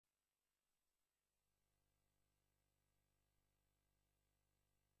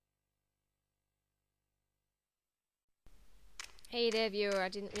Hey there, viewer. I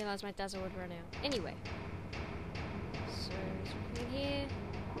didn't realise my dazzle would run out. Anyway. So, is there anything in here?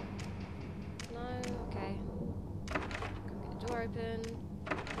 No? Okay. Get the door open.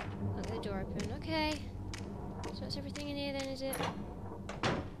 I'll get the door open. Okay. So that's everything in here then, is it?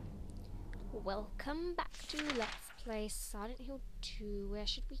 Welcome back to Let's Play Silent Hill 2. Where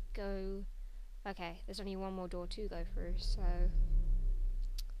should we go? Okay, there's only one more door to go through, so...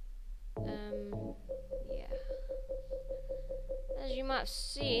 yeah. As you might have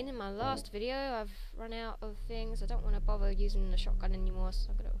seen in my last video, I've run out of things. I don't want to bother using the shotgun anymore, so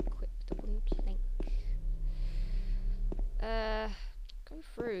I'm going to equip the wooden plank. Go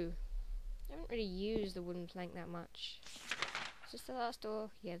through. I haven't really used the wooden plank that much. Is this the last door?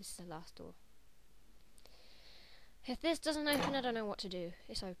 Yeah, this is the last door. If this doesn't open, I don't know what to do.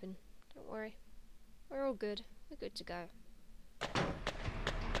 It's open. Don't worry. We're all good. We're good to go.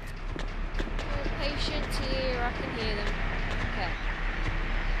 Patients here, I can hear them. Okay.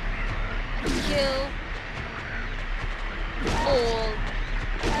 Kill all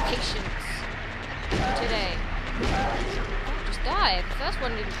patients today. Oh, just die. The first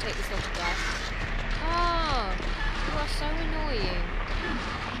one didn't take this long to die. Oh, you are so annoying.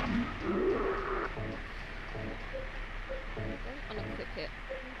 Don't unequip it.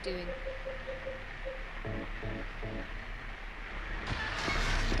 What are you doing?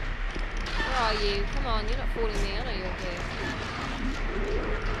 Where are you? Come on, you're not fooling me. I know you're here.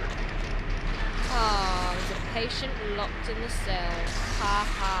 Ah, there's a patient locked in the cell. Ha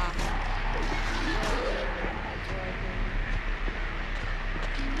ha.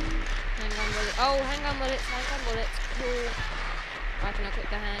 Handgun bullet. Oh, handgun bullets, handgun bullets. Cool. I can equip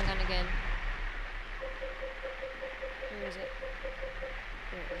the handgun again. Where is it?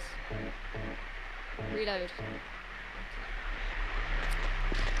 There it is. Reload.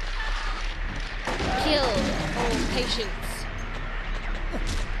 Kill all patients.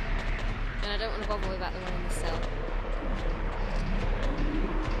 And I don't want to bother about the one in the cell.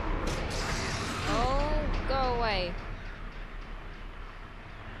 Oh, go away.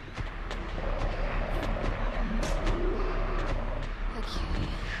 Okay.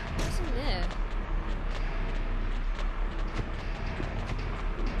 What's in there?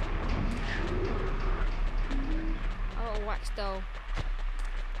 Oh, a wax doll.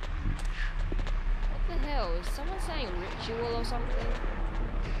 What the hell? Is someone saying ritual or something?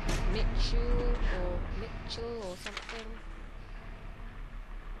 Mitchell or something.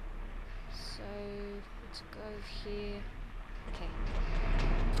 So let's go here. Okay.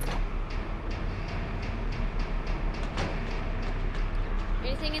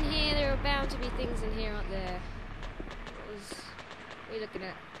 Anything in here? There are bound to be things in here, aren't there? What are you looking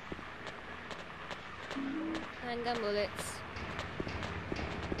at? Handgun bullets.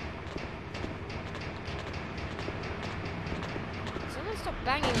 Someone stop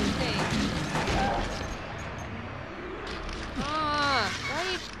banging the thing. Ah, why?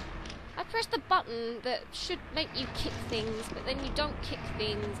 I pressed the button that should make you kick things, but then you don't kick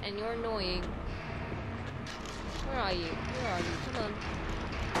things, and you're annoying. Where are you? Where are you? Come on.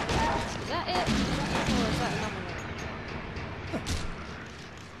 Is that it? Or is that another one?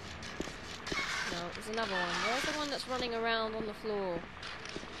 No, there's another one. Where's the one that's running around on the floor?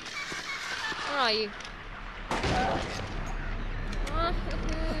 Where are you?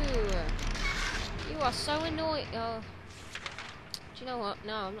 You are so annoying. Oh. Do you know what?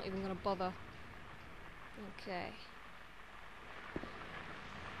 No, I'm not even going to bother. Okay.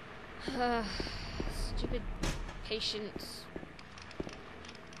 Stupid patience.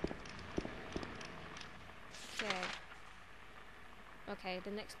 Okay. Okay,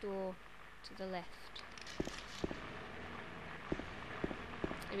 the next door to the left.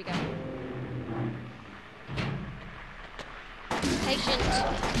 Here we go. Patient!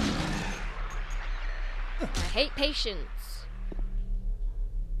 I hate patience!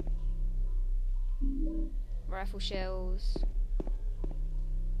 Rifle shells.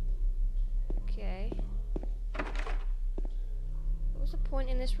 Okay. What was the point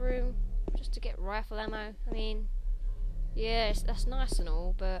in this room? Just to get rifle ammo? I mean, yes, that's nice and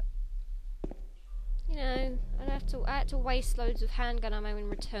all, but you know, I had to waste loads of handgun ammo in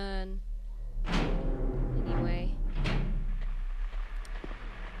return. Anyway.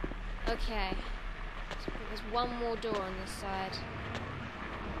 Okay. So there's one more door on this side.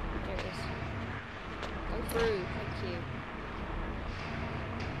 There it is. Go through, thank you.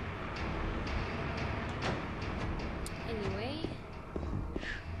 Anyway.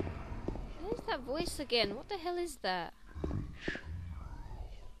 Where's that voice again? What the hell is that?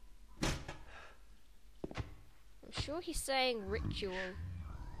 I'm sure he's saying ritual.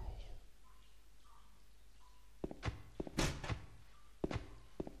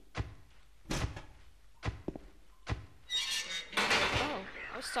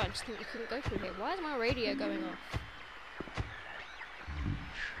 was starting to think you couldn't go through here. Why is my radio going off?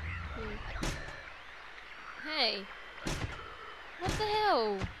 Hey. What the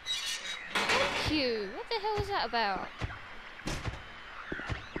hell? Thank you! What the hell is that about?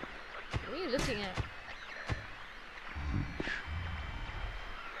 What are you looking at?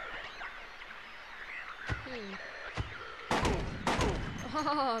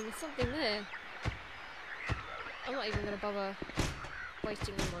 Oh, there's something there. I'm not even gonna bother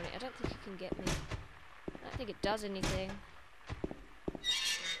wasting room on it. I don't think it can get me. I don't think it does anything.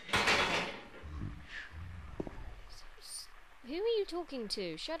 Who are you talking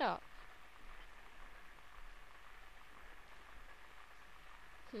to? Shut up.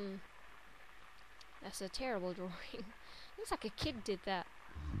 That's a terrible drawing. Looks like a kid did that.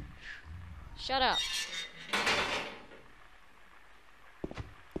 Shut up.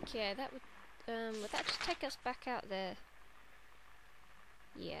 Okay, that would that just take us back out there?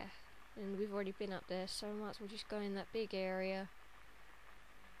 Yeah. And we've already been up there, so I might as well just go in that big area.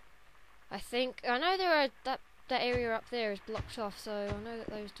 I think. I know there are that area up there is blocked off, so I know that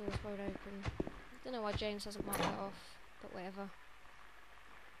those doors won't open. I don't know why James hasn't marked that off, but whatever.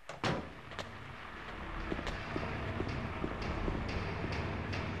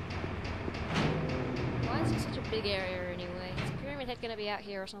 Why is it such a big area anyway? Is the pyramid head gonna be out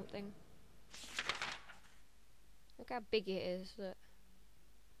here or something? Look how big it is. Look.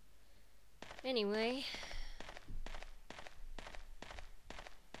 Anyway.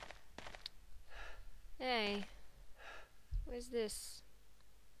 Hey. Where's this?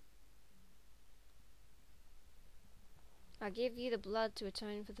 I give you the blood to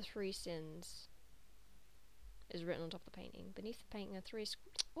atone for the 3 sins. Is written on top of the painting. Beneath the painting are 3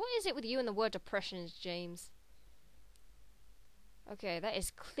 What is it with you and the word depressions, James? Okay, that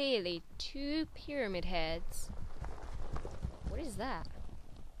is clearly 2 pyramid heads. What is that?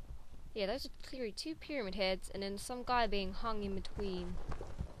 Yeah, those are clearly 2 pyramid heads and then some guy being hung in between.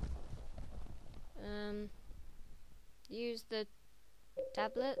 Use the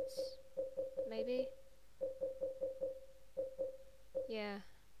tablets, maybe? Yeah.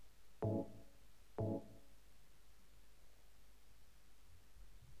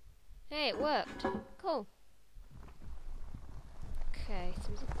 Hey, it worked. Cool. Okay,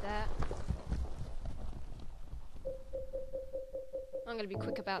 so we did that. I'm gonna be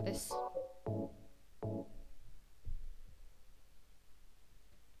quick about this.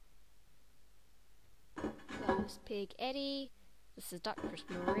 This Pig Eddie. This is Duckfish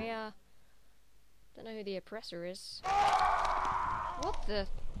Maria. Don't know who the oppressor is. What the?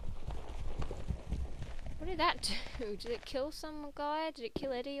 What did that do? Did it kill some guy? Did it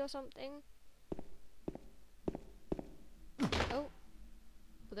kill Eddie or something? Oh.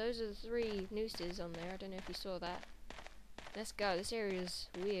 Well, those are the 3 nooses on there. I don't know if you saw that. Let's go. This area is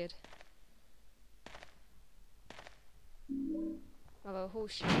weird. Oh, a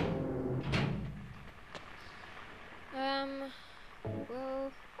horseshoe.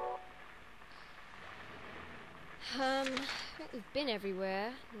 Well, I think we've been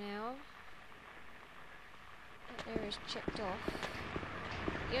everywhere now. That area's checked off.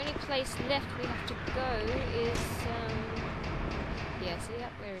 The only place left we have to go is, yeah, see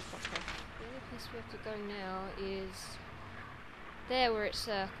that area's blocked off. The only place we have to go now is there where it's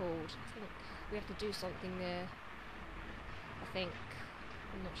circled. I think we have to do something there. I think.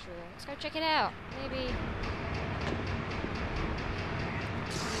 I'm not sure. Let's go check it out. Maybe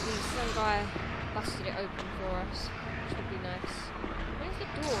some guy busted it open for us, which would be nice. Where's the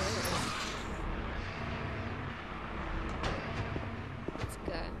door? Let's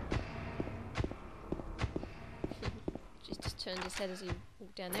go. just turned his head as he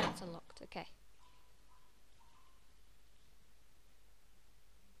walked down there. It's unlocked. Okay.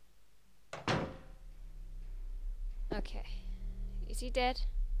 Okay. Is he dead?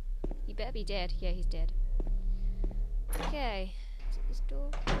 He better be dead. Yeah, he's dead. Okay. Is it this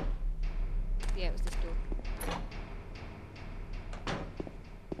door? Yeah, it was this door.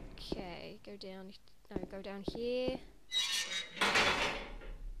 Okay, go down. No, go down here.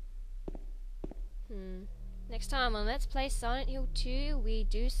 Next time on Let's Play Silent Hill 2, we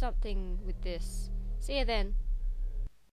do something with this. See you then.